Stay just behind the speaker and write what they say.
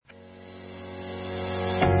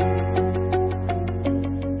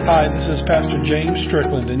Hi, this is Pastor James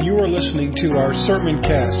Strickland, and you are listening to our sermon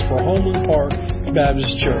cast for Homeland Park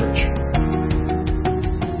Baptist Church.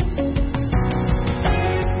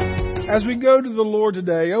 As we go to the Lord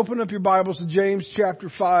today, open up your Bibles to James chapter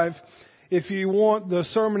 5. If you want the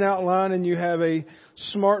sermon outline and you have a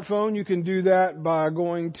smartphone, you can do that by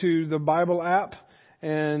going to the Bible app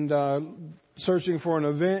and searching for an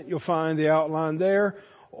event. You'll find the outline there,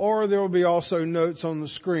 or there will be also notes on the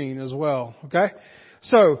screen as well. Okay?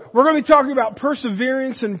 So, we're going to be talking about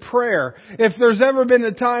perseverance in prayer. If there's ever been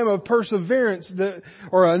a time of perseverance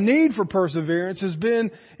or a need for perseverance, has been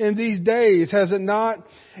in these days, has it not?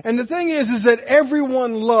 And the thing is that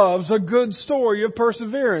everyone loves a good story of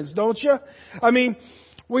perseverance, don't you? I mean,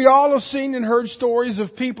 we all have seen and heard stories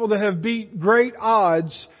of people that have beat great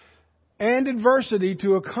odds and adversity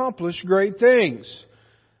to accomplish great things.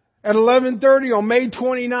 At 11:30 on May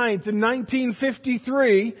 29th in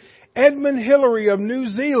 1953, Edmund Hillary of New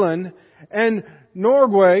Zealand and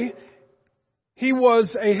Norway, he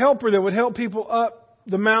was a helper that would help people up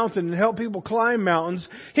the mountain and help people climb mountains.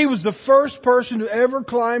 He was the first person to ever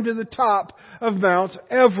climb to the top of Mount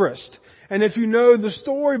Everest. And if you know the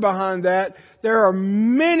story behind that, there are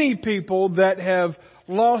many people that have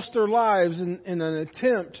lost their lives in an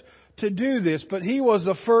attempt to do this, but he was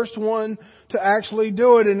the first one to actually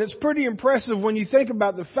do it. And it's pretty impressive when you think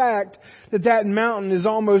about the fact that that mountain is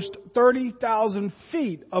almost 30,000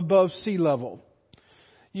 feet above sea level.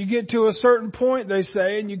 You get to a certain point, they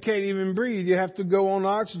say, and you can't even breathe. You have to go on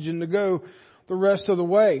oxygen to go the rest of the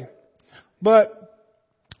way. But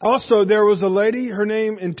also, there was a lady,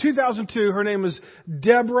 in 2002, her name was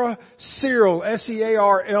Deborah Searle,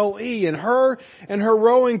 S-E-A-R-L-E, and her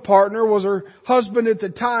rowing partner was her husband at the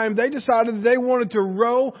time. They decided that they wanted to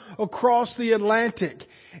row across the Atlantic.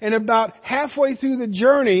 And about halfway through the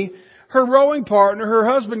journey, her rowing partner, her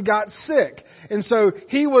husband, got sick. And so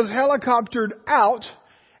he was helicoptered out,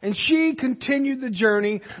 and she continued the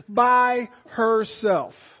journey by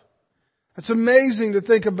herself. It's amazing to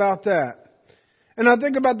think about that. And I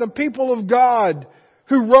think about the people of God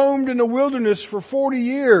who roamed in the wilderness for 40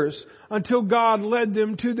 years until God led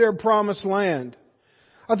them to their promised land.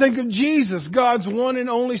 I think of Jesus, God's one and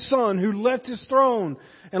only Son, who left His throne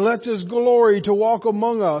and left His glory to walk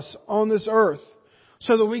among us on this earth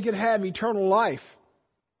so that we could have eternal life.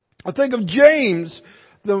 I think of James,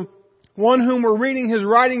 the one whom we're reading his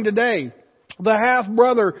writing today, the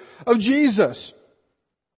half-brother of Jesus.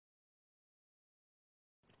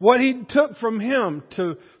 What he took from him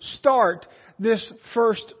to start this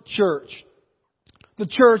first church, the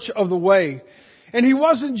Church of the Way. And he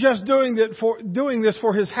wasn't just doing this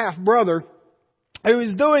for his half-brother. He was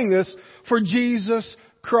doing this for Jesus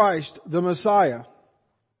Christ, the Messiah.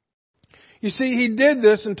 You see, he did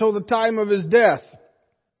this until the time of his death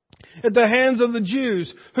at the hands of the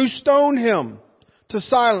Jews who stoned him to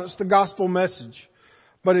silence the gospel message.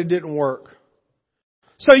 But it didn't work.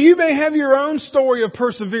 So you may have your own story of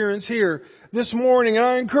perseverance here this morning, and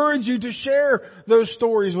I encourage you to share those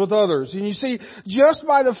stories with others. And you see, just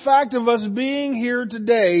by the fact of us being here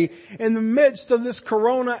today in the midst of this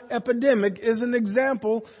corona epidemic is an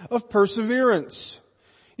example of perseverance.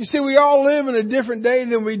 You see, we all live in a different day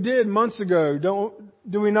than we did months ago,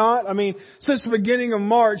 do we not? I mean, since the beginning of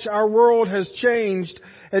March, our world has changed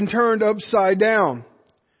and turned upside down.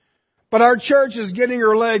 But our church is getting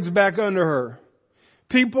her legs back under her.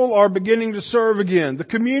 People are beginning to serve again. The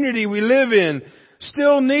community we live in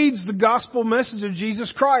still needs the gospel message of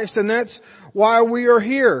Jesus Christ, and that's why we are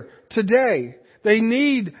here today. They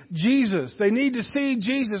need Jesus. They need to see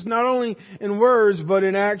Jesus not only in words, but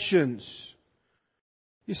in actions.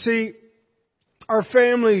 You see, our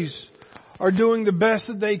families are doing the best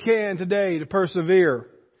that they can today to persevere.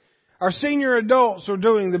 Our senior adults are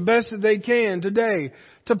doing the best that they can today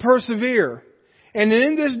to persevere. And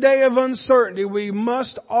in this day of uncertainty, we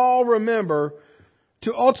must all remember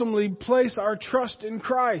to ultimately place our trust in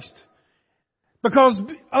Christ. Because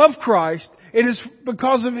of Christ, it is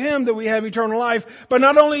because of Him that we have eternal life. But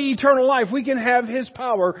not only eternal life, we can have His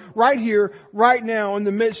power right here, right now, in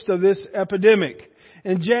the midst of this epidemic.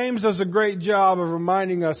 And James does a great job of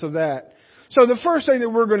reminding us of that. So the first thing that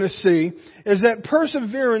we're going to see is that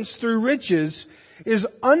perseverance through riches is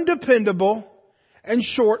undependable and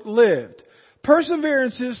short-lived.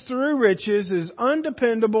 Perseverance through riches is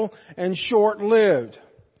undependable and short-lived.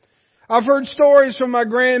 I've heard stories from my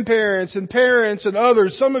grandparents and parents and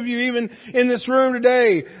others, some of you even in this room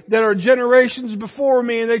today that are generations before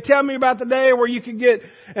me, and they tell me about the day where you could get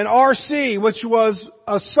an RC, which was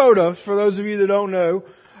a soda, for those of you that don't know,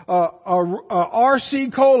 a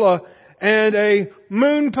RC Cola and a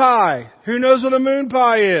moon pie. Who knows what a moon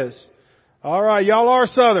pie is? All right, y'all are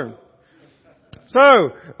Southern.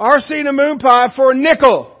 So, Arsena moon pie for a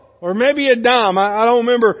nickel, or maybe a dime. I don't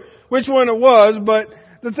remember which one it was, but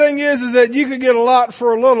the thing is that you could get a lot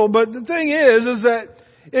for a little. But the thing is that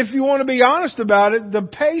if you want to be honest about it, the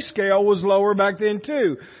pay scale was lower back then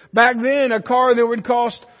too. Back then, a car that would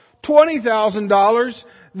cost $20,000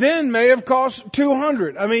 then may have cost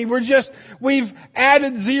 $200,000. I mean, we've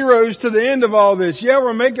added zeros to the end of all this. Yeah,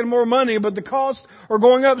 we're making more money, but the costs are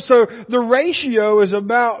going up. So the ratio is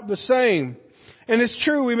about the same. And it's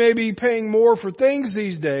true, we may be paying more for things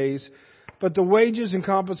these days, but the wages and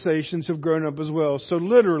compensations have grown up as well. So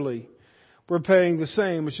literally, we're paying the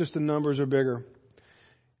same. It's just the numbers are bigger.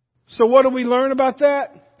 So what do we learn about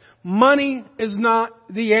that? Money is not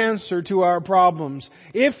the answer to our problems.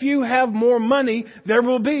 If you have more money, there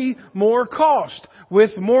will be more cost.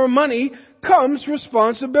 With more money comes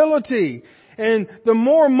responsibility. And the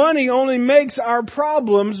more money only makes our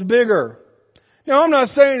problems bigger. Now, I'm not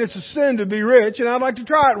saying it's a sin to be rich, and I'd like to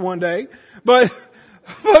try it one day. But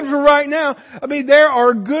for right now, I mean, there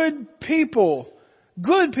are good people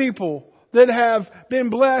that have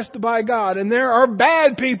been blessed by God. And there are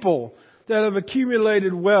bad people that have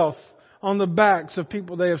accumulated wealth on the backs of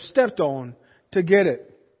people they have stepped on to get it.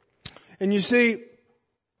 And you see,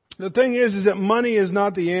 the thing is that money is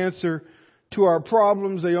not the answer to our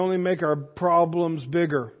problems. They only make our problems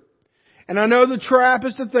bigger. And I know the trap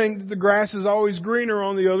is to think that the grass is always greener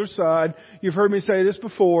on the other side. You've heard me say this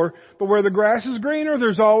before, but where the grass is greener,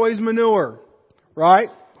 there's always manure. Right?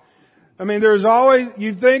 I mean,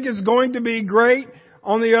 you think it's going to be great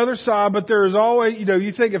on the other side, but there's always,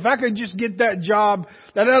 you think if I could just get that job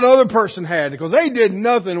that other person had, because they did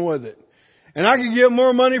nothing with it, and I could get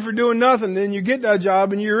more money for doing nothing, then you get that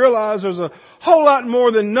job and you realize there's a whole lot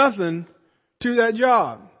more than nothing to that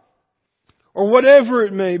job. Or whatever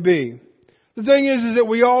it may be. The thing is that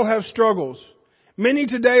we all have struggles. Many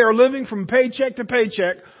today are living from paycheck to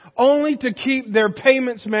paycheck only to keep their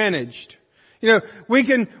payments managed. We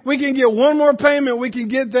can get one more payment, we can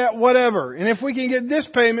get that whatever. And if we can get this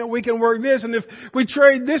payment, we can work this. And if we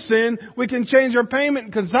trade this in, we can change our payment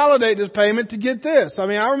and consolidate this payment to get this. I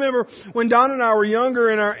mean, I remember when Don and I were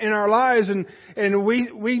younger in our lives and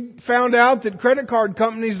we found out that credit card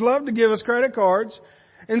companies love to give us credit cards.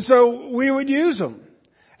 And so we would use them.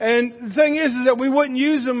 And the thing is that we wouldn't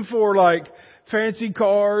use them for like fancy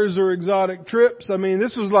cars or exotic trips. I mean,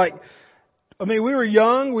 we were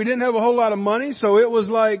young. We didn't have a whole lot of money. So it was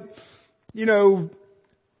like,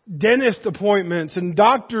 dentist appointments and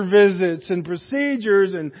doctor visits and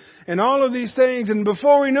procedures and all of these things. And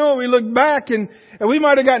before we knew it, we looked back and we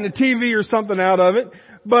might have gotten a TV or something out of it.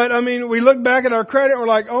 But I mean, we look back at our credit and we're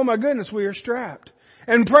like, oh my goodness, we are strapped.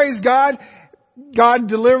 And praise God, God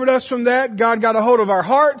delivered us from that. God got a hold of our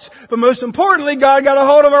hearts. But most importantly, God got a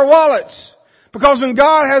hold of our wallets. Because when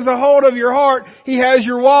God has a hold of your heart, He has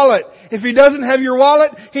your wallet. If He doesn't have your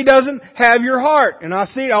wallet, He doesn't have your heart. And I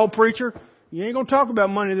see, old preacher, you ain't going to talk about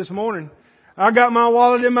money this morning. I got my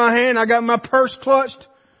wallet in my hand. I got my purse clutched.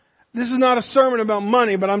 This is not a sermon about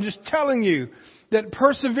money, but I'm just telling you that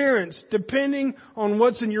perseverance, depending on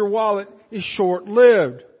what's in your wallet, is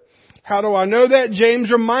short-lived. How do I know that? James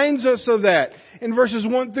reminds us of that. In verses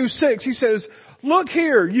 1 through 6, he says, "Look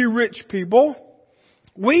here, you rich people.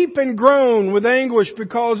 Weep and groan with anguish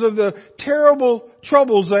because of the terrible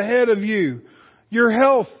troubles ahead of you. Your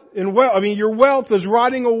your wealth is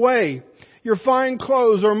rotting away. Your fine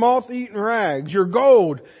clothes are moth-eaten rags. Your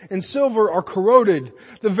gold and silver are corroded.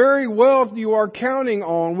 The very wealth you are counting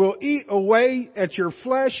on will eat away at your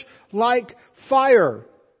flesh like fire.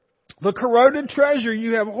 The corroded treasure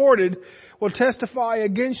you have hoarded will testify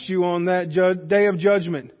against you on that day of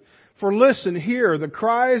judgment. For listen, hear the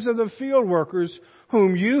cries of the field workers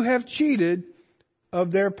whom you have cheated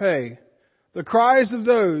of their pay. The cries of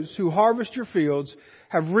those who harvest your fields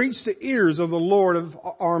have reached the ears of the Lord of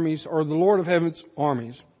armies, or the Lord of heaven's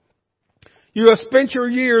armies. You have spent your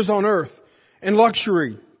years on earth in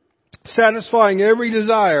luxury, satisfying every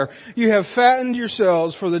desire. You have fattened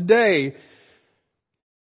yourselves for the day."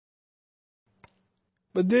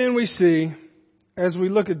 But then we see, as we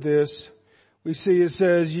look at this, we see it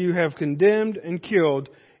says, "You have condemned and killed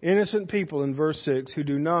innocent people," in verse 6, "who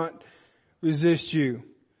do not resist you."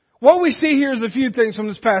 What we see here is a few things from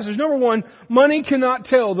this passage. Number one, money cannot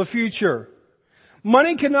tell the future.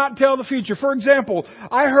 Money cannot tell the future. For example,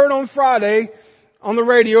 I heard on Friday on the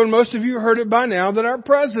radio, and most of you heard it by now, that our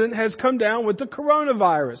president has come down with the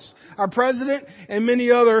coronavirus. Our president and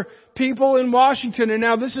many other people in Washington. And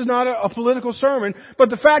now this is not a political sermon,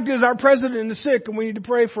 but the fact is our president is sick and we need to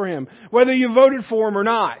pray for him. Whether you voted for him or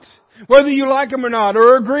not. Whether you like him or not,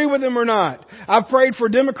 or agree with him or not. I've prayed for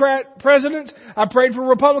Democrat presidents. I've prayed for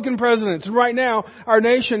Republican presidents. And right now, our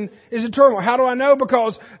nation is in turmoil. How do I know?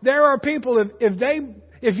 Because there are people,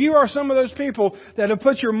 if you are some of those people that have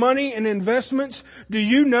put your money in investments, do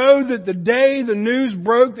you know that the day the news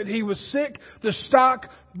broke that he was sick, the stock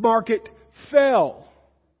market fell?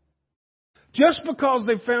 Just because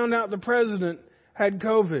they found out the president had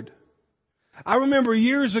COVID. I remember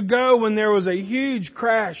years ago when there was a huge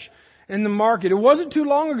crash in the market. It wasn't too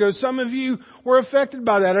long ago. Some of you were affected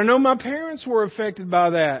by that. I know my parents were affected by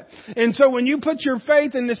that. And so when you put your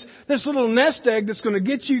faith in this little nest egg that's going to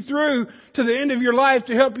get you through to the end of your life,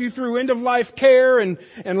 to help you through end of life care and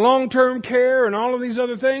long-term care and all of these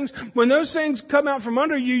other things, when those things come out from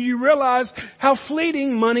under you, you realize how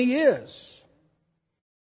fleeting money is.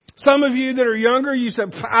 Some of you that are younger, you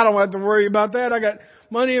said, I don't have to worry about that. I got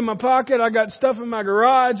money in my pocket. I got stuff in my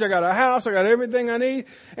garage. I got a house. I got everything I need.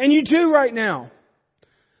 And you too right now.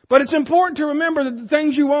 But it's important to remember that the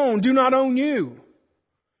things you own do not own you.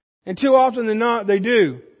 And too often than not, they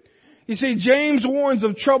do. You see, James warns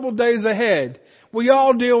of troubled days ahead. We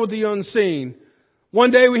all deal with the unseen.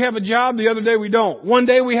 One day we have a job, the other day we don't. One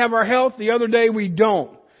day we have our health, the other day we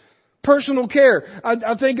don't. Personal care.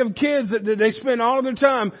 I think of kids that they spend all of their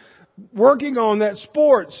time working on that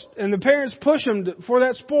sports, and the parents push them for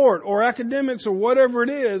that sport or academics or whatever it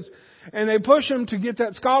is, and they push them to get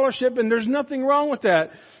that scholarship, and there's nothing wrong with that.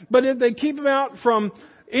 But if they keep them out from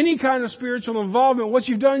any kind of spiritual involvement, what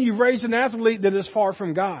you've done, you've raised an athlete that is far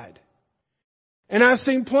from God. And I've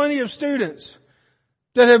seen plenty of students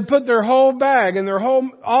that have put their whole bag and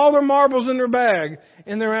all their marbles in their bag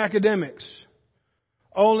in their academics,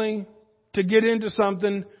 only to get into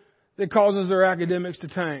something that causes their academics to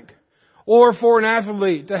tank. Or for an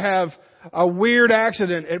athlete to have a weird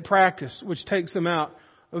accident at practice, which takes them out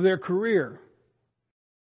of their career.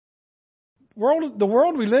 The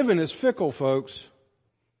world we live in is fickle, folks.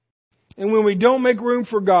 And when we don't make room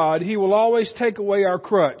for God, He will always take away our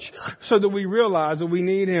crutch so that we realize that we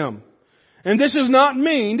need Him. And this is not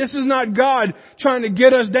mean. This is not God trying to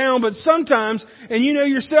get us down. But sometimes, and you know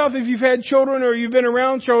yourself if you've had children or you've been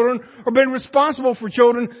around children or been responsible for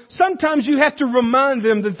children, sometimes you have to remind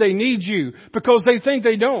them that they need you because they think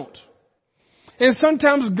they don't. And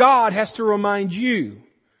sometimes God has to remind you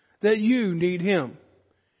that you need Him.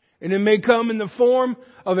 And it may come in the form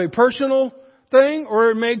of a personal thing, or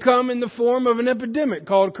it may come in the form of an epidemic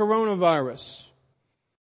called coronavirus.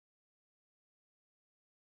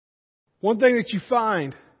 One thing that you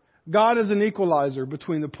find, God is an equalizer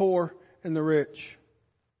between the poor and the rich.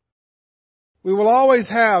 We will always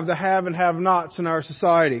have the have and have-nots in our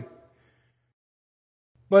society.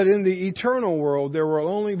 But in the eternal world, there will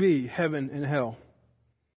only be heaven and hell.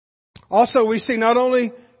 Also, we see not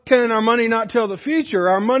only can our money not tell the future,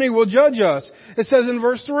 our money will judge us. It says in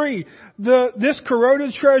verse 3, this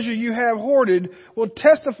corroded treasure you have hoarded will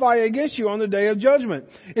testify against you on the day of judgment.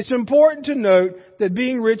 It's important to note that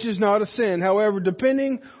being rich is not a sin. However,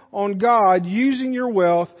 depending on God, using your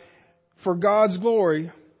wealth for God's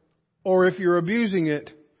glory, or if you're abusing it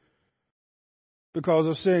because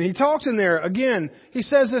of sin. He talks in there, again, he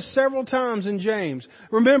says this several times in James.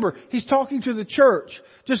 Remember, he's talking to the church,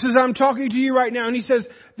 just as I'm talking to you right now. And he says,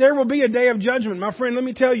 there will be a day of judgment. My friend, let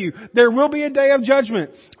me tell you, there will be a day of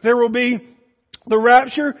judgment. There will be the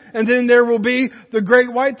rapture, and then there will be the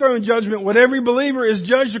great white throne judgment, when every believer is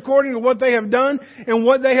judged according to what they have done and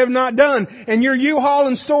what they have not done. And your U-Haul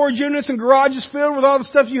and storage units and garages filled with all the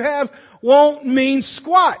stuff you have won't mean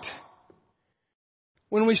squat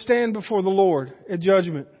when we stand before the Lord at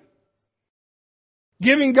judgment.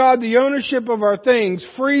 Giving God the ownership of our things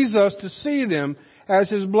frees us to see them as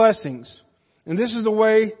His blessings. And this is the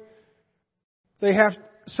way they have.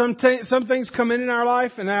 Some things come in our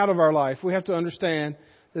life and out of our life. We have to understand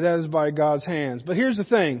that is by God's hands. But here's the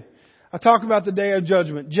thing. I talk about the day of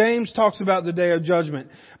judgment. James talks about the day of judgment.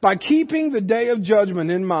 By keeping the day of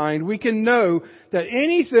judgment in mind, we can know that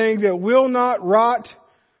anything that will not rot,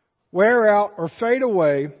 wear out, or fade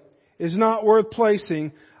away is not worth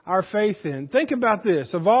placing our faith in. Think about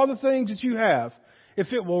this. Of all the things that you have,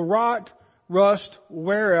 if it will rot, rust,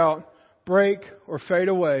 wear out, break, or fade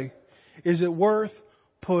away, is it worth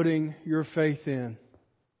putting your faith in?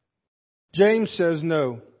 James says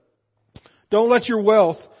no. Don't let your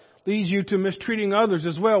wealth lead you to mistreating others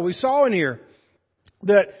as well. We saw in here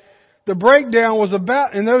that the breakdown was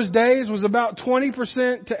about, in those days, was about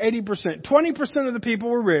 20% to 80%. 20% of the people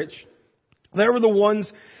were rich. They were the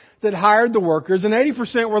ones that hired the workers, and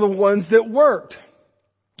 80% were the ones that worked.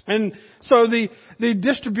 And so the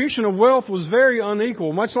distribution of wealth was very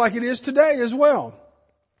unequal, much like it is today as well.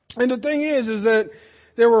 And the thing is that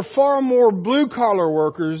there were far more blue-collar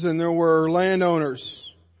workers than there were landowners.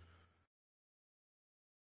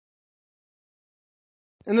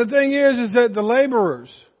 And the thing is that the laborers,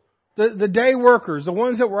 the day workers, the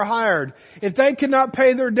ones that were hired, if they could not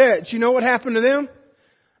pay their debts, you know what happened to them?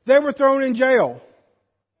 They were thrown in jail.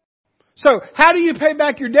 So, how do you pay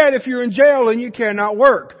back your debt if you're in jail and you cannot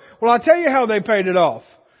work? Well, I'll tell you how they paid it off.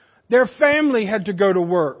 Their family had to go to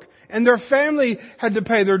work, and their family had to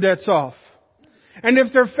pay their debts off. And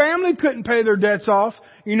if their family couldn't pay their debts off,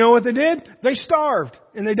 you know what they did? They starved,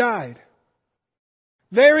 and they died.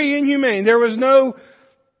 Very inhumane. There was no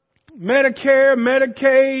Medicare,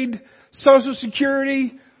 Medicaid, Social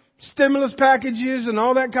Security, stimulus packages, and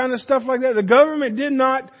all that kind of stuff like that. The government did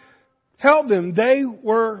not help them. They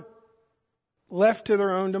were left to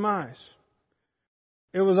their own demise.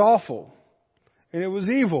 It was awful. And it was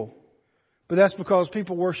evil. But that's because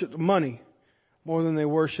people worshiped money more than they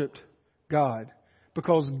worshiped God.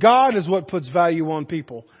 Because God is what puts value on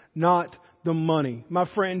people, not the money. My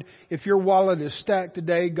friend, if your wallet is stacked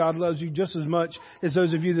today, God loves you just as much as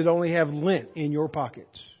those of you that only have lint in your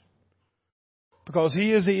pockets. Because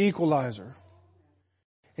He is the equalizer.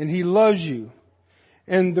 And He loves you.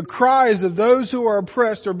 And the cries of those who are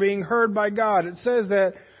oppressed are being heard by God. It says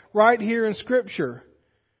that right here in Scripture.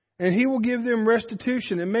 And He will give them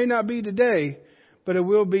restitution. It may not be today, but it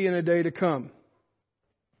will be in a day to come.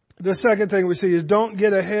 The second thing we see is don't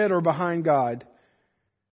get ahead or behind God.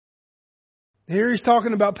 Here He's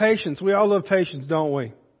talking about patience. We all love patience, don't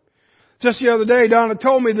we? Just the other day, Donna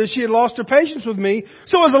told me that she had lost her patience with me.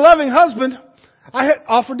 So as a loving husband, I had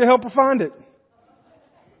offered to help her find it.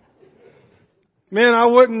 Man, I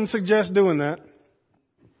wouldn't suggest doing that.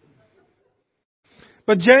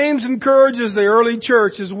 But James encourages the early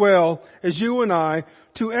church as well as you and I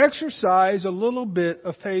to exercise a little bit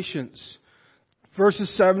of patience.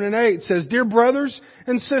 Verses 7 and 8 says, Dear brothers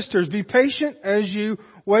and sisters, be patient as you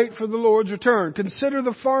wait for the Lord's return. Consider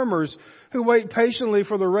the farmers who wait patiently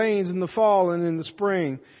for the rains in the fall and in the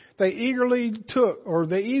spring. They eagerly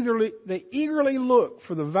look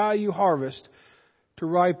for the value harvest to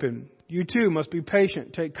ripen. You too must be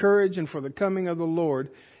patient. Take courage, and for the coming of the Lord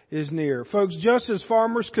is near. Folks, just as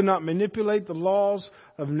farmers could not manipulate the laws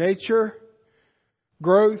of nature,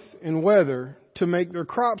 growth, and weather to make their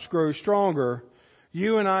crops grow stronger,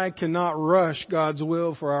 you and I cannot rush God's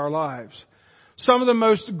will for our lives. Some of the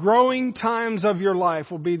most growing times of your life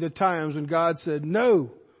will be the times when God said,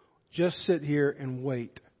 no, just sit here and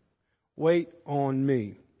wait. Wait on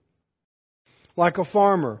me. Like a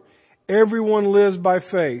farmer, everyone lives by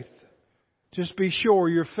faith. Just be sure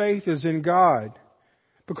your faith is in God.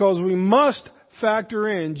 Because we must factor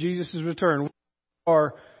in Jesus' return. We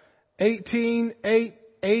are 18,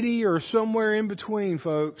 80 or somewhere in between,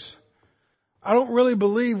 folks. I don't really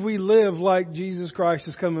believe we live like Jesus Christ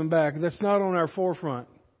is coming back. That's not on our forefront.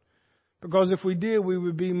 Because if we did, we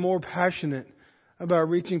would be more passionate about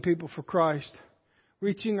reaching people for Christ.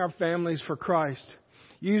 Reaching our families for Christ.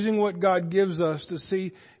 Using what God gives us to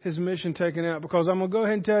see His mission taken out. Because I'm going to go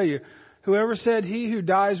ahead and tell you, whoever said he who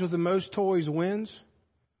dies with the most toys wins,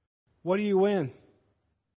 what do you win?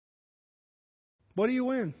 What do you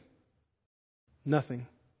win? Nothing.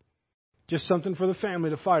 Just something for the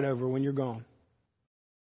family to fight over when you're gone.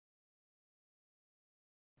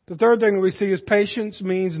 The third thing that we see is patience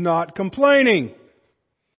means not complaining.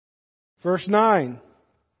 Verse 9.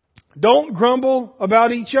 Don't grumble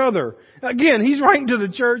about each other. Again, he's writing to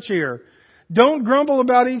the church here. Don't grumble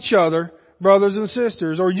about each other, brothers and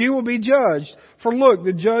sisters, or you will be judged. For look,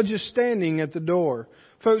 the judge is standing at the door.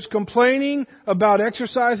 Folks, complaining about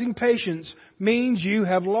exercising patience means you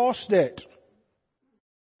have lost it.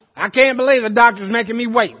 I can't believe the doctor's making me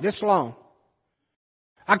wait this long.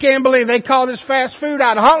 I can't believe they call this fast food.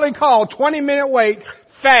 I'd hardly call 20-minute wait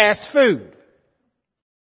fast food.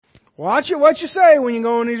 Watch it what you say when you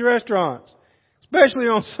go in these restaurants, especially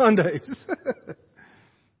on Sundays.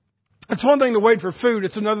 It's one thing to wait for food.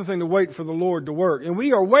 It's another thing to wait for the Lord to work. And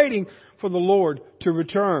we are waiting for the Lord to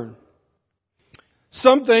return.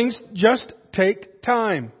 Some things just take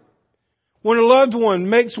time. When a loved one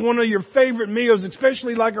makes one of your favorite meals,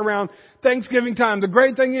 especially like around Thanksgiving time, the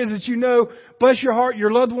great thing is that you know, bless your heart,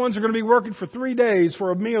 your loved ones are going to be working for 3 days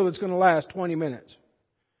for a meal that's going to last 20 minutes.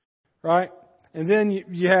 Right? And then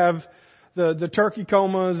you have the turkey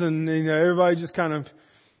comas and everybody just kind of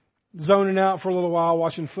zoning out for a little while,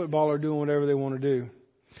 watching football or doing whatever they want to do.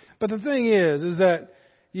 But the thing is that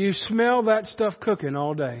you smell that stuff cooking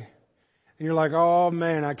all day. And you're like, oh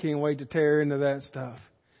man, I can't wait to tear into that stuff.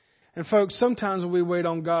 And folks, sometimes when we wait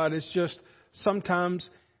on God, it's just sometimes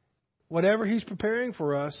whatever He's preparing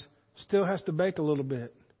for us still has to bake a little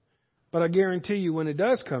bit. But I guarantee you when it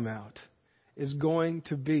does come out, it's going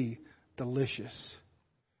to be delicious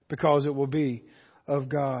because it will be of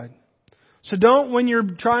God. So when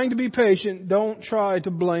you're trying to be patient, don't try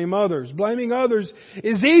to blame others. Blaming others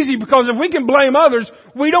is easy because if we can blame others,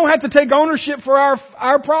 we don't have to take ownership for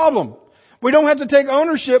our problem. We don't have to take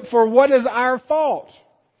ownership for what is our fault.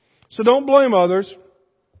 So don't blame others.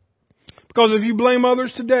 Because if you blame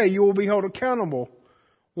others today, you will be held accountable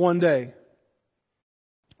one day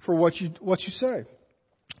for what you say.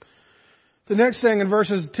 The next thing in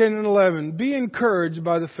verses 10 and 11, be encouraged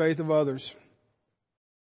by the faith of others.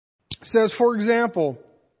 It says, for example,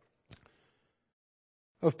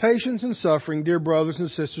 of patience and suffering, dear brothers and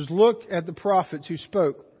sisters, look at the prophets who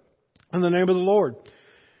spoke in the name of the Lord.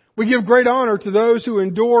 We give great honor to those who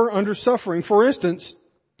endure under suffering. For instance,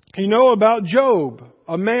 you know about Job,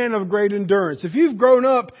 a man of great endurance. If you've grown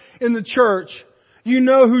up in the church, you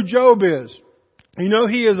know who Job is. You know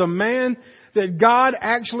he is a man that God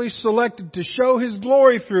actually selected to show His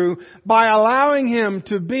glory through by allowing him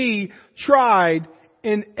to be tried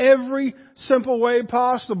in every simple way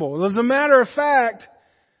possible. As a matter of fact,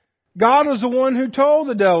 God was the one who told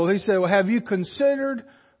the devil, He said, well, have you considered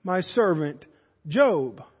my servant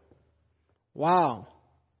Job? Wow.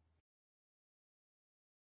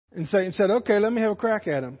 And Satan said, okay, let me have a crack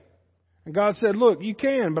at him. And God said, look, you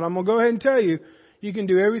can, but I'm going to go ahead and tell you, you can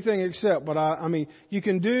do everything except what I mean, you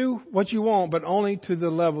can do what you want, but only to the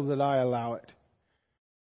level that I allow it.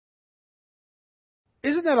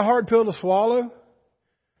 Isn't that a hard pill to swallow?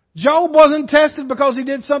 Job wasn't tested because he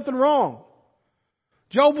did something wrong.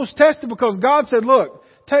 Job was tested because God said, look,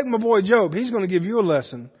 take my boy Job. He's going to give you a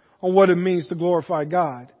lesson on what it means to glorify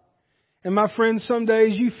God. And my friends, some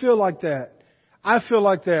days you feel like that. I feel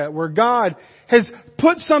like that, where God has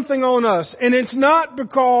put something on us. And it's not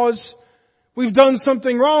because we've done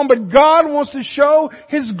something wrong, but God wants to show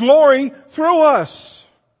His glory through us.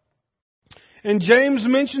 And James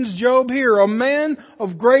mentions Job here, a man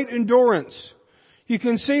of great endurance. You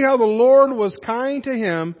can see how the Lord was kind to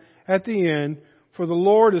him at the end, for the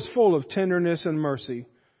Lord is full of tenderness and mercy.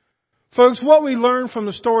 Folks, what we learn from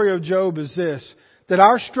the story of Job is this, that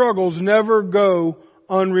our struggles never go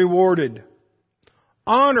unrewarded.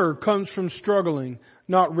 Honor comes from struggling,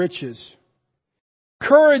 not riches.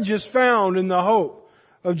 Courage is found in the hope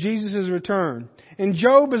of Jesus' return. And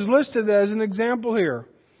Job is listed as an example here.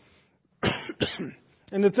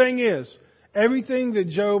 And the thing is, everything that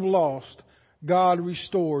Job lost, God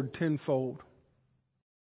restored tenfold.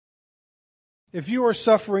 If you are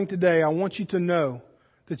suffering today, I want you to know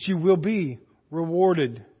that you will be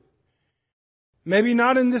rewarded. Maybe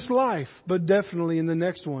not in this life, but definitely in the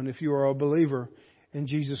next one if you are a believer in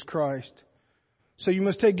Jesus Christ. So you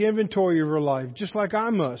must take inventory of your life, just like I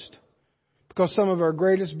must. Because some of our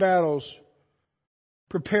greatest battles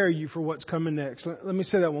prepare you for what's coming next. Let me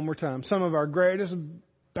say that one more time. Some of our greatest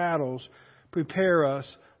battles prepare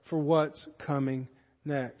us for what's coming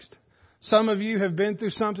next. Some of you have been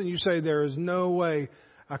through something you say, there is no way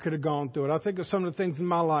I could have gone through it. I think of some of the things in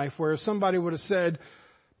my life where if somebody would have said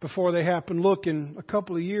before they happened, look, in a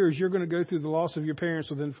couple of years, you're going to go through the loss of your parents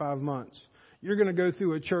within 5 months. You're going to go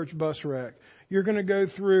through a church bus wreck. You're going to go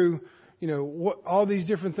through, all these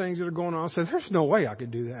different things that are going on. I said, there's no way I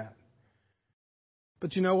could do that.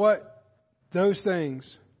 But you know what? Those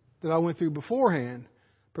things that I went through beforehand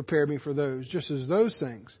prepared me for those, just as those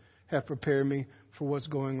things have prepared me for what's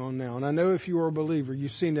going on now. And I know if you are a believer,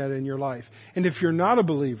 you've seen that in your life. And if you're not a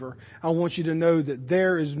believer, I want you to know that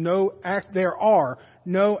there are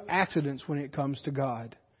no accidents when it comes to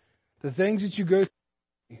God. The things that you go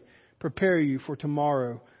through prepare you for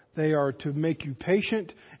tomorrow. They are to make you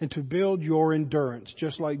patient and to build your endurance,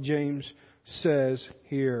 just like James says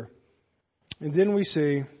here. And then we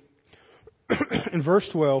see in verse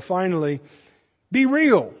 12, finally, be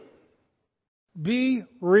real. Be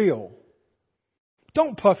real.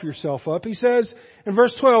 Don't puff yourself up. He says in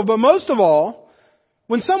verse 12, but most of all,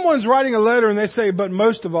 when someone's writing a letter and they say, but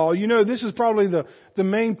most of all, this is probably the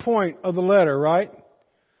main point of the letter, right?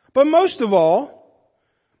 But most of all,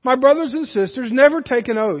 my brothers and sisters, never take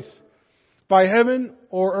an oath by heaven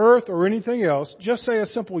or earth or anything else. Just say a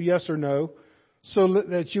simple yes or no so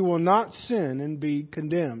that you will not sin and be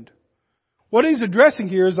condemned. What he's addressing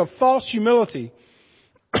here is a false humility.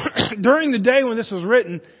 During the day when this was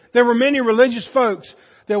written, there were many religious folks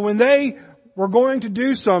that when they were going to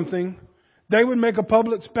do something, they would make a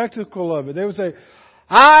public spectacle of it. They would say,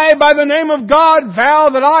 I, by the name of God, vow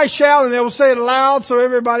that I shall, and they will say it loud so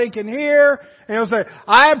everybody can hear. And they'll say,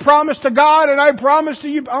 I promise to God and I promise to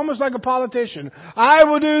you, almost like a politician. I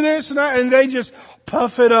will do this and they just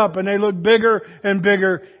puff it up and they look bigger and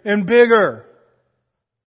bigger and bigger.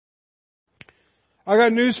 I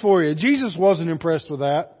got news for you. Jesus wasn't impressed with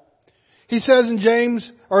that. He says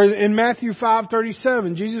in Matthew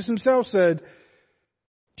 5:37, Jesus himself said,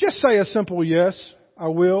 just say a simple yes, I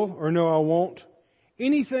will, or no, I won't.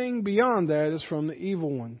 Anything beyond that is from the evil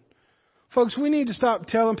one. Folks, we need to stop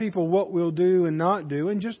telling people what we'll do and not do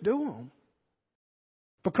and just do them.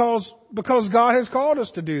 Because God has called us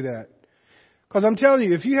to do that. Because I'm telling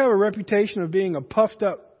you, if you have a reputation of being a puffed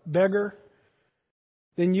up beggar,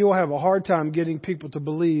 then you'll have a hard time getting people to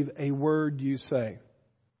believe a word you say.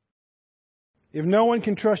 If no one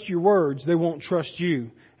can trust your words, they won't trust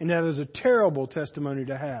you. And that is a terrible testimony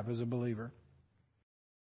to have as a believer.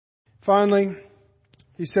 Finally,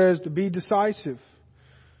 he says to be decisive.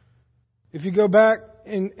 If you go back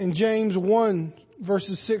in James 1,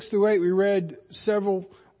 verses 6 through 8, we read several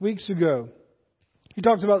weeks ago. He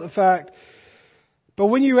talks about the fact, but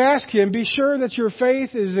when you ask Him, be sure that your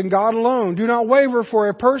faith is in God alone. Do not waver, for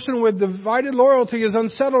a person with divided loyalty is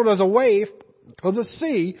unsettled as a wave of the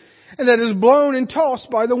sea, and that is blown and tossed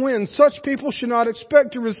by the wind. Such people should not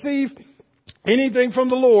expect to receive anything from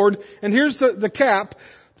the Lord. And here's the cap.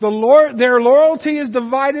 Their loyalty is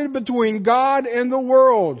divided between God and the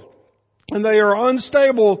world, and they are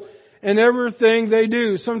unstable in everything they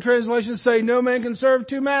do. Some translations say no man can serve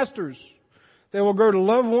two masters. They will grow to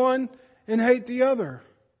love one and hate the other.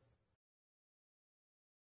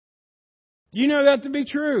 Do you know that to be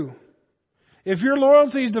true? If your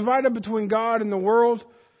loyalty is divided between God and the world,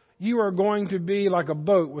 you are going to be like a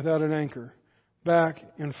boat without an anchor, back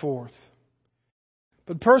and forth.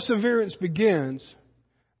 But perseverance begins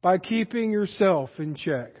by keeping yourself in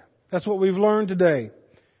check. That's what we've learned today.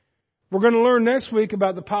 We're going to learn next week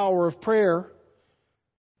about the power of prayer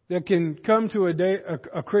that can come to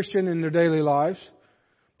a Christian in their daily lives.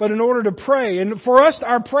 But in order to pray, and for us,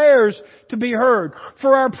 our prayers to be heard,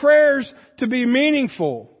 for our prayers to be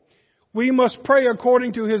meaningful, we must pray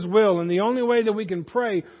according to His will. And the only way that we can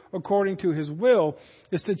pray according to His will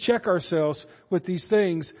is to check ourselves with these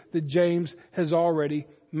things that James has already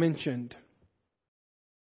mentioned.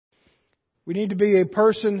 We need to be a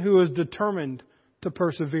person who is determined to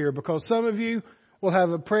persevere, because some of you will have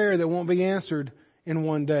a prayer that won't be answered in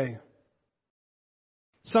one day.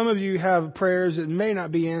 Some of you have prayers that may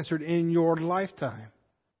not be answered in your lifetime.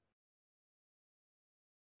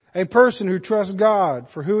 A person who trusts God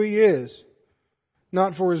for who He is,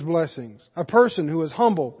 not for His blessings. A person who is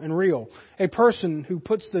humble and real. A person who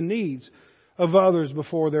puts the needs of others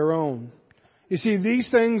before their own. You see,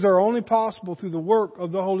 these things are only possible through the work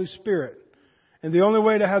of the Holy Spirit. And the only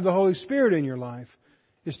way to have the Holy Spirit in your life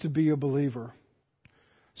is to be a believer.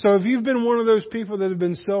 So if you've been one of those people that have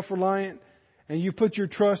been self-reliant and you put your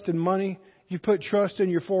trust in money, you put trust in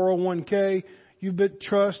your 401k, you put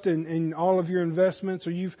trust in all of your investments,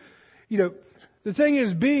 or the thing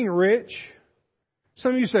is, being rich,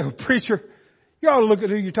 some of you say, well, preacher, you ought to look at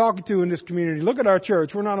who you're talking to in this community. Look at our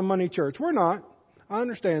church. We're not a money church. We're not. I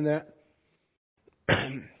understand that.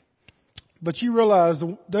 But you realize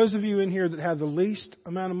those of you in here that have the least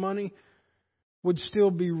amount of money would still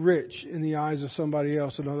be rich in the eyes of somebody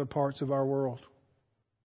else in other parts of our world.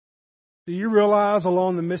 Do you realize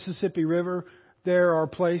along the Mississippi River there are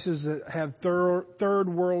places that have third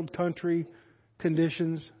world country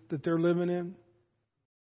conditions that they're living in?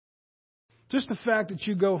 Just the fact that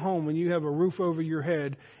you go home and you have a roof over your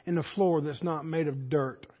head and a floor that's not made of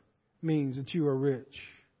dirt means that you are rich.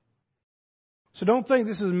 So don't think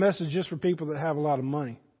this is a message just for people that have a lot of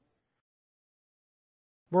money.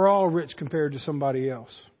 We're all rich compared to somebody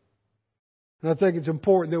else. And I think it's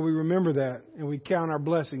important that we remember that and we count our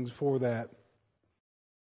blessings for that.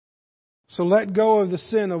 So let go of the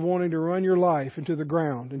sin of wanting to run your life into the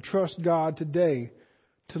ground and trust God today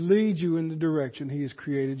to lead you in the direction He has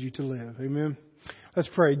created you to live. Amen. Let's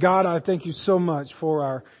pray. God, I thank You so much for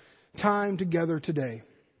our time together today.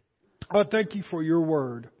 I thank You for Your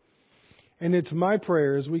word. And it's my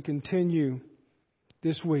prayer as we continue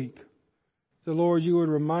this week, the Lord, You would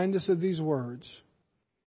remind us of these words,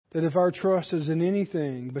 that if our trust is in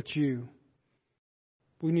anything but You,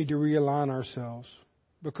 we need to realign ourselves,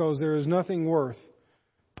 because there is nothing worth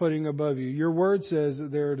putting above You. Your word says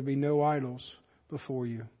that there are to be no idols before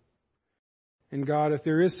You. And God, if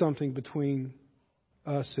there is something between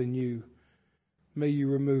us and You, may You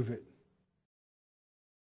remove it.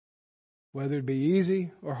 Whether it be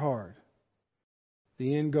easy or hard,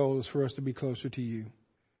 the end goal is for us to be closer to You.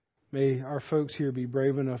 May our folks here be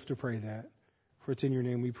brave enough to pray that. For it's in Your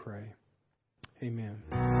name we pray.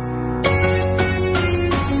 Amen.